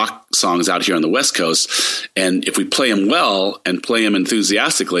Coast rock songs out here on the West Coast. And if we play them well and play them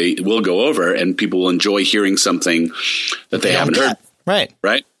enthusiastically, we'll go over and people will enjoy hearing something that they haven't heard. Right.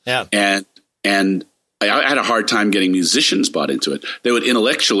 Right. Yeah. And I had a hard time getting musicians bought into it. They would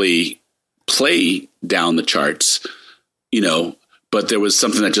intellectually play down the charts, but there was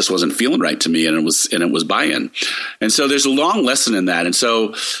something that just wasn't feeling right to me, and it was buy-in. And so there's a long lesson in that. And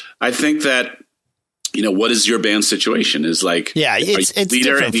so I think that, what is your band situation is like, it's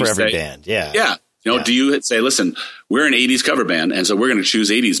different for every band. Yeah. Yeah. Do you say, listen, we're an 80s cover band, and so we're going to choose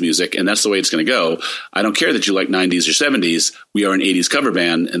 80s music, and that's the way it's going to go. I don't care that you like 90s or 70s. We are an 80s cover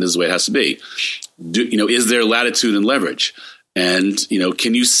band, and this is the way it has to be. Is there latitude and leverage? And,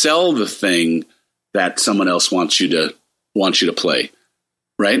 can you sell the thing that someone else wants you to play?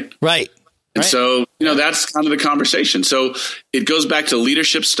 Right. Right. And so, that's kind of the conversation. So it goes back to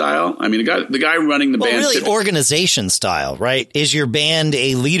leadership style. I mean, the guy running the band. Really organization style, right? Is your band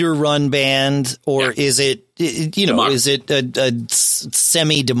a leader run band, or is it, is it a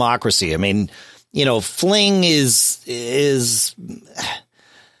semi-democracy? I mean, Fling is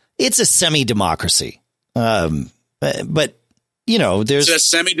it's a semi-democracy. But, there's a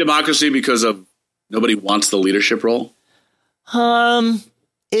semi-democracy because of nobody wants the leadership role.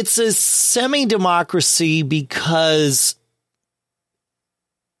 It's a semi-democracy because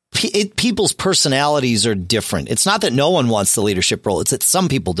people's personalities are different. It's not that no one wants the leadership role. It's that some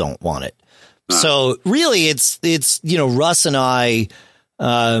people don't want it. So really it's Russ and I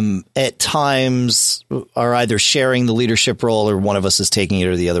at times are either sharing the leadership role or one of us is taking it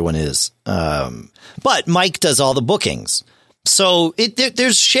or the other one is. But Mike does all the bookings. So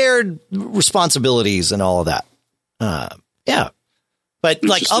there's shared responsibilities and all of that. Yeah. But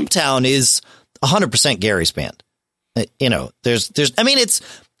like Uptown is 100% Gary's band. There's I mean,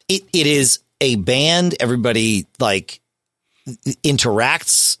 it is a band. Everybody like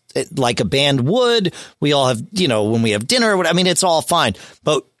interacts like a band would. We all have, when we have dinner, I mean, it's all fine.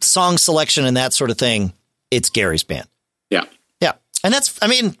 But song selection and that sort of thing, it's Gary's band. Yeah. Yeah. And that's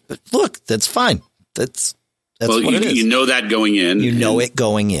fine. That's what it is. You know that going in. It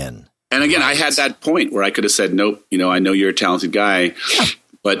going in. And again, I had that point where I could have said, nope, I know you're a talented guy,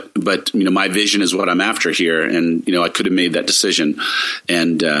 but my vision is what I'm after here. And, I could have made that decision.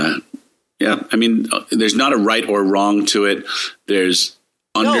 And, there's not a right or wrong to it. There's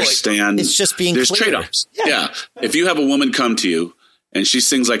it's just being there's clear. trade-offs. Yeah. If you have a woman come to you and she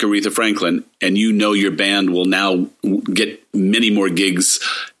sings like Aretha Franklin, and your band will now get many more gigs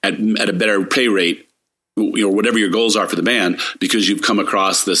at a better pay rate, whatever your goals are for the band, because you've come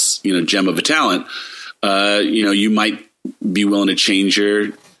across this, gem of a talent, you might be willing to change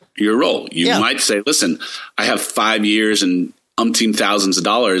your role. You might say, listen, I have 5 years and umpteen thousands of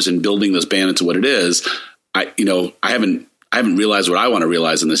dollars in building this band into what it is. I haven't realized what I want to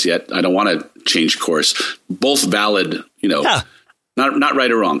realize in this yet. I don't want to change course. Both valid, not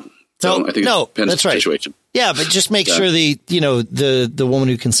right or wrong. So I think it depends that's on the right. situation. Yeah, but just make sure the woman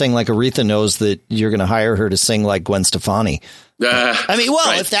who can sing like Aretha knows that you're going to hire her to sing like Gwen Stefani. Right.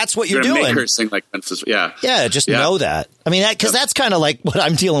 If that's what you're doing, make her sing like Gwen Stefani. Know that. I mean, because that's kind of like what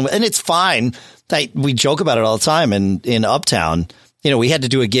I'm dealing with, and it's fine. We joke about it all the time. And in Uptown, we had to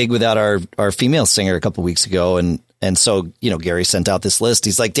do a gig without our female singer a couple of weeks ago, and so, Gary sent out this list.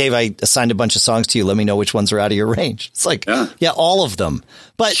 He's like, Dave, I assigned a bunch of songs to you. Let me know which ones are out of your range. It's like, all of them.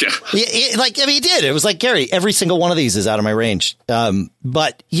 But he did. It was like, Gary, every single one of these is out of my range.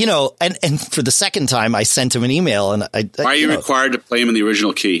 But, and for the second time, I sent him an email. And why are you required to play him in the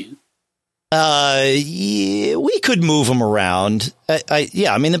original key? We could move them around.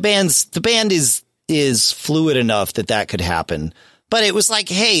 The band is fluid enough that could happen. But it was like,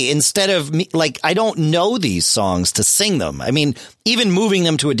 hey, instead of me, I don't know these songs to sing them. I mean, even moving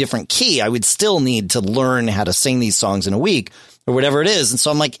them to a different key, I would still need to learn how to sing these songs in a week or whatever it is. And so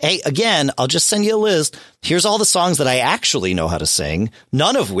I'm like, hey, again, I'll just send you a list. Here's all the songs that I actually know how to sing,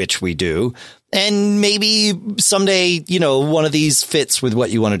 none of which we do. And maybe someday, one of these fits with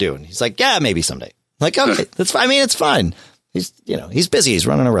what you want to do. And he's like, yeah, maybe someday. I'm like, okay, that's fine. I mean, it's fine. He's busy. He's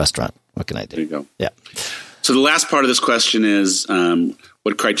running a restaurant. What can I do? There you go. Yeah. So the last part of this question is,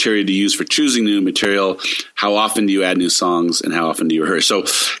 what criteria do you use for choosing new material? How often do you add new songs, and how often do you rehearse? So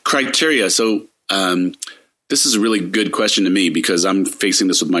criteria. So this is a really good question to me, because I'm facing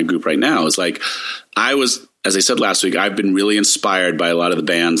this with my group right now. It's like, as I said last week, I've been really inspired by a lot of the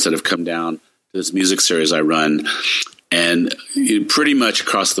bands that have come down to this music series I run. And pretty much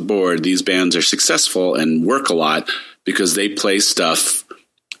across the board, these bands are successful and work a lot because they play stuff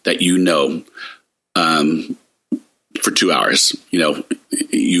that for 2 hours.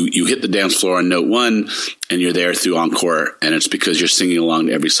 You hit the dance floor on note one and you're there through encore, and it's because you're singing along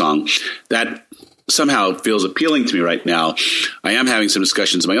to every song. That somehow feels appealing to me right now. I am having some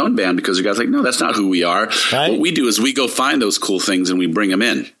discussions in my own band because the guys are like, no, that's not who we are. Right. What we do is we go find those cool things and we bring them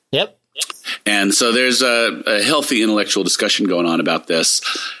in. Yep. And so there's a healthy intellectual discussion going on about this.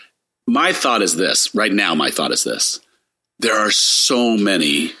 My thought is this. Right now, my thought is this. There are so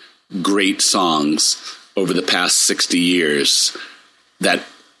many great songs over the past 60 years that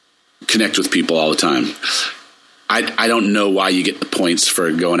connect with people all the time. I don't know why you get the points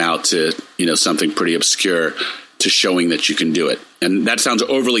for going out to, something pretty obscure to showing that you can do it. And that sounds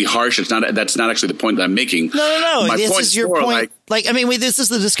overly harsh. That's not actually the point that I'm making. No. This is your point. This is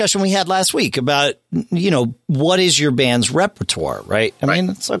the discussion we had last week about, what is your band's repertoire, right? I mean,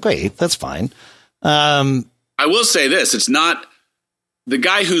 it's okay. That's fine. I will say this. It's not the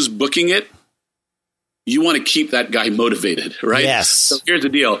guy who's booking it. You want to keep that guy motivated, right? Yes. So here's the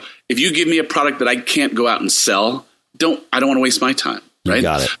deal. If you give me a product that I can't go out and sell, I don't want to waste my time. Right. You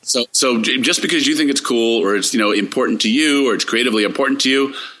got it. So just because you think it's cool or it's, important to you or it's creatively important to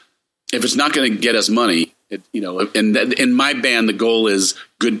you, if it's not going to get us money, and in my band, the goal is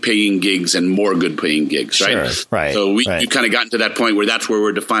good paying gigs and more good paying gigs. Right. Sure, right. So we've kind of gotten to that point where that's where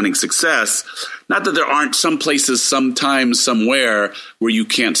we're defining success. Not that there aren't some places, sometimes, somewhere where you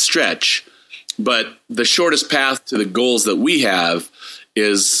can't stretch, but the shortest path to the goals that we have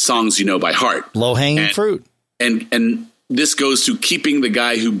is songs by heart. Low hanging fruit. And this goes to keeping the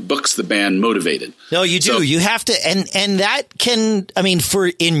guy who books the band motivated. No, you do. You have to. And that can,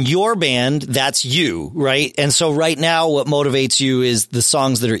 in your band, that's you, right? And so right now, what motivates you is the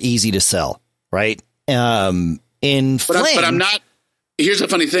songs that are easy to sell, right? But I'm not. Here's the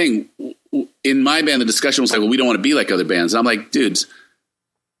funny thing. In my band, the discussion was like, well, we don't want to be like other bands. And I'm like, dudes,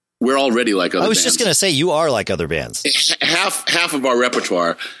 we're already like other bands. I was just going to say, you are like other bands. Half of our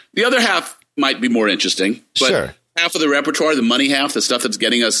repertoire. The other half might be more interesting. But sure. Half of the repertoire, the money half, the stuff that's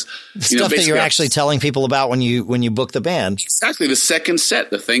getting us, stuff that you're actually telling people about when you book the band. Exactly, the second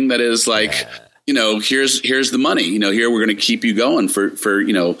set, the thing that is like, here's the money. Here we're going to keep you going for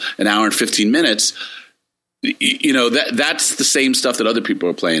an hour and 15 minutes. you know, that's the same stuff that other people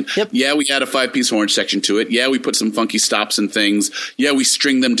are playing. Yep. Yeah, we add a 5-piece horn section to it. Yeah, we put some funky stops and things. Yeah, we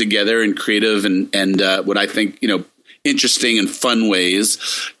string them together in creative and what I think, you know, interesting and fun ways.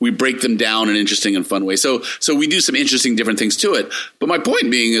 We break them down in interesting and fun ways. So we do some interesting different things to it. But my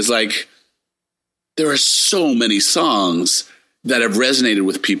point being is, like, there are so many songs that have resonated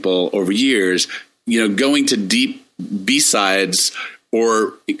with people over years, you know, going to deep B-sides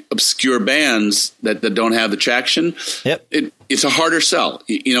or obscure bands that don't have the traction. Yep. It's a harder sell,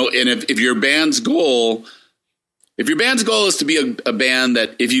 you know, and if your band's goal is to be a band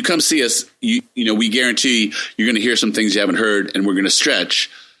that if you come see us, you know, we guarantee you're going to hear some things you haven't heard and we're going to stretch.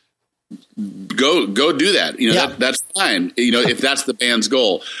 Go do that. You know, that's fine. You know, if that's the band's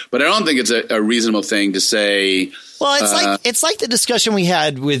goal, but I don't think it's a reasonable thing to say. Well, it's like the discussion we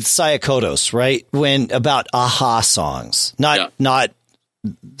had with Psychotos, right? About Aha songs, not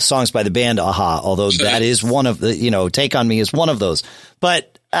songs by the band Aha, although that is one of the, you know, Take on Me is one of those.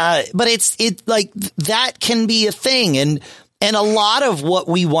 But it's like that can be a thing. And a lot of what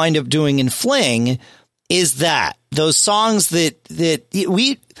we wind up doing in Fling is that those songs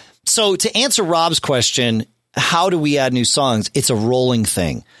so to answer Rob's question, how do we add new songs? It's a rolling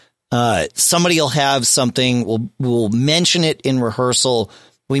thing. Somebody will have something, we'll mention it in rehearsal.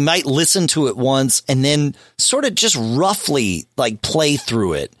 We might listen to it once and then sort of just roughly like play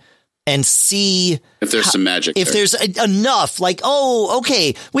through it and see if there's some magic. If there's enough, like, oh,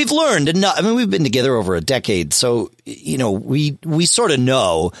 okay, we've learned enough. I mean, we've been together over a decade, so you know we sort of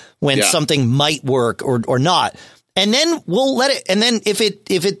know when something might work or not, and then we'll let it. And then if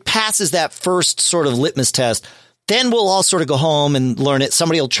it passes that first sort of litmus test, then we'll all sort of go home and learn it.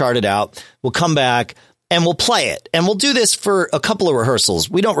 Somebody will chart it out. We'll come back. And we'll play it, and we'll do this for a couple of rehearsals.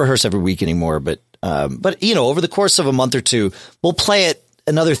 We don't rehearse every week anymore, but you know, over the course of a month or two, we'll play it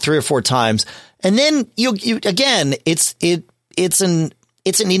another 3 or 4 times, and then you again, it's an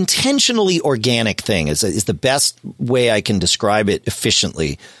intentionally organic thing. Is the best way I can describe it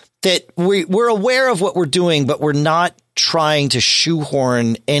efficiently. That we're aware of what we're doing, but we're not trying to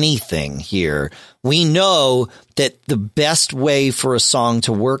shoehorn anything here. We know that the best way for a song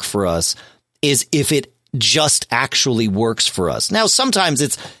to work for us is if it just actually works for us. Now, sometimes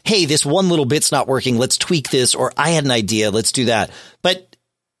it's, hey, this one little bit's not working. Let's tweak this. Or I had an idea. Let's do that. But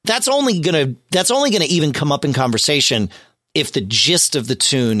that's only going to even come up in conversation if the gist of the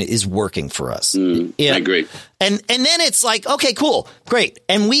tune is working for us. I agree. And then it's like, okay, cool, great.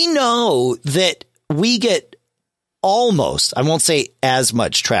 And we know that we get almost, I won't say as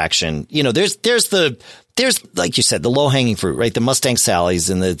much traction. You know, there's like you said, the low hanging fruit, right? The Mustang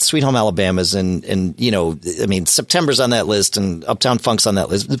Sallies and the Sweet Home Alabamas and, you know, I mean, September's on that list and Uptown Funk's on that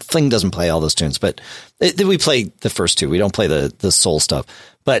list. Fling doesn't play all those tunes, but we play the first two. We don't play the soul stuff,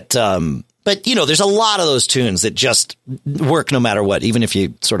 but, you know, there's a lot of those tunes that just work no matter what, even if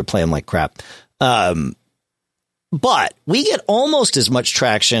you sort of play them like crap. But we get almost as much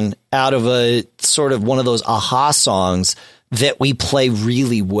traction out of a sort of one of those Aha songs that we play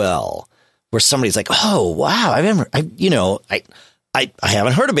really well, where somebody's like, oh, wow, I haven't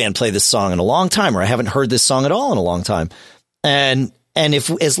heard a band play this song in a long time, or I haven't heard this song at all in a long time. And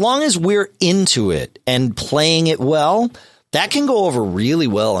as long as we're into it and playing it well, that can go over really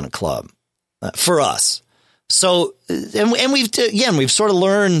well in a club for us. So, and we've sort of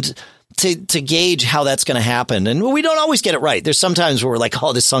learned to gauge how that's going to happen. And we don't always get it right. There's sometimes where we're like,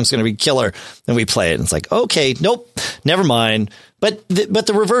 oh, this song's going to be killer. And we play it and it's like, okay, nope, never mind. But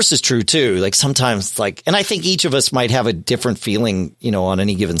the reverse is true too. Like sometimes and I think each of us might have a different feeling, you know, on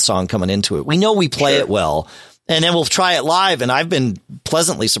any given song coming into it. We know we play it well, and then we'll try it live. And I've been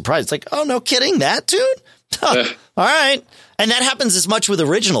pleasantly surprised. It's like, oh, no kidding, that tune? All right. And that happens as much with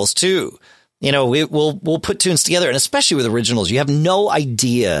originals too. You know, we'll put tunes together, and especially with originals, you have no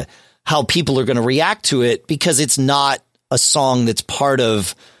idea how people are going to react to it because it's not a song that's part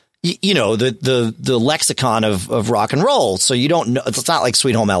of, you know, the lexicon of rock and roll. So you don't know. It's not like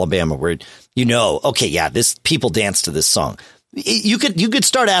Sweet Home Alabama where, you know, okay, yeah, this people dance to this song. You could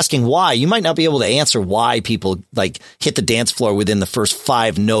start asking why. You might not be able to answer why people like hit the dance floor within the first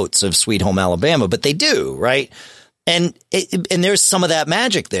 5 notes of Sweet Home Alabama, but they do, right? And there's some of that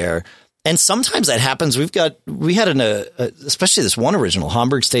magic there. And sometimes that happens. We had especially this one original,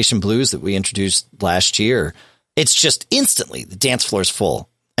 Hamburg Station Blues, that we introduced last year. It's just instantly the dance floor is full.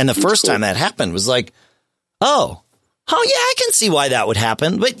 And the first time that happened was like, oh, Oh, yeah, I can see why that would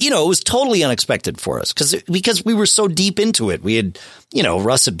happen. But, it was totally unexpected for us because we were so deep into it. We had,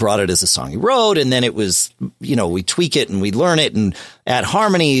 Russ had brought it as a song he wrote, and then it was, we tweak it and we learn it and add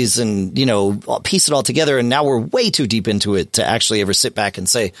harmonies and, piece it all together. And now we're way too deep into it to actually ever sit back and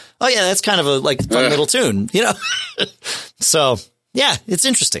say, oh, yeah, that's kind of a fun little tune, So, yeah, it's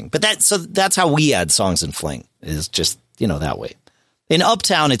interesting. But that's how we add songs in Fling, is just, that way. In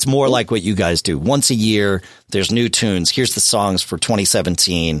Uptown, it's more like what you guys do. Once a year, there's new tunes. Here's the songs for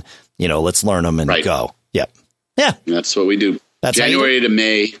 2017. Let's learn them and go. Yep. Yeah. That's what we do. That's January to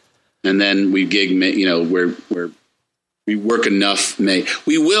May. And then we gig May, we work enough May.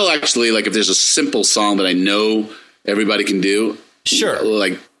 We will actually, if there's a simple song that I know everybody can do. Sure.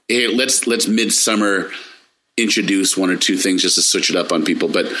 Hey, let's midsummer introduce one or two things just to switch it up on people.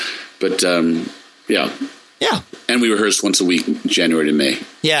 But yeah. Yeah. And we rehearse once a week, January to May.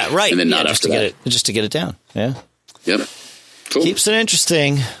 Yeah, right. And then not after that. Just to get it down. Yeah. Yep. Cool. Keeps it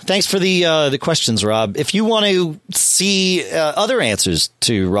interesting. Thanks for the questions, Rob. If you want to see other answers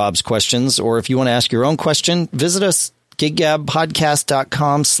to Rob's questions, or if you want to ask your own question, visit us,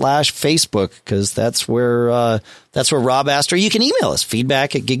 giggabpodcast.com/Facebook, because that's where Rob asked, or you can email us,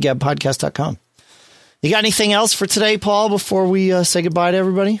 feedback@giggabpodcast.com. You got anything else for today, Paul, before we say goodbye to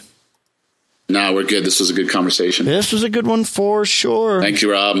everybody? No, we're good. This was a good conversation. This was a good one for sure. Thank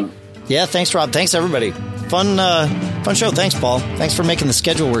you, Rob. Yeah, thanks, Rob. Thanks, everybody. Fun show. Thanks, Paul. Thanks for making the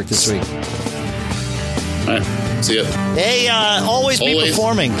schedule work this week. All right. See ya. Hey, always be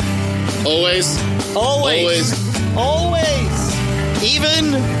performing. Always. Always. Always.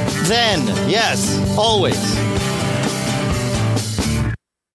 Even then. Yes, always.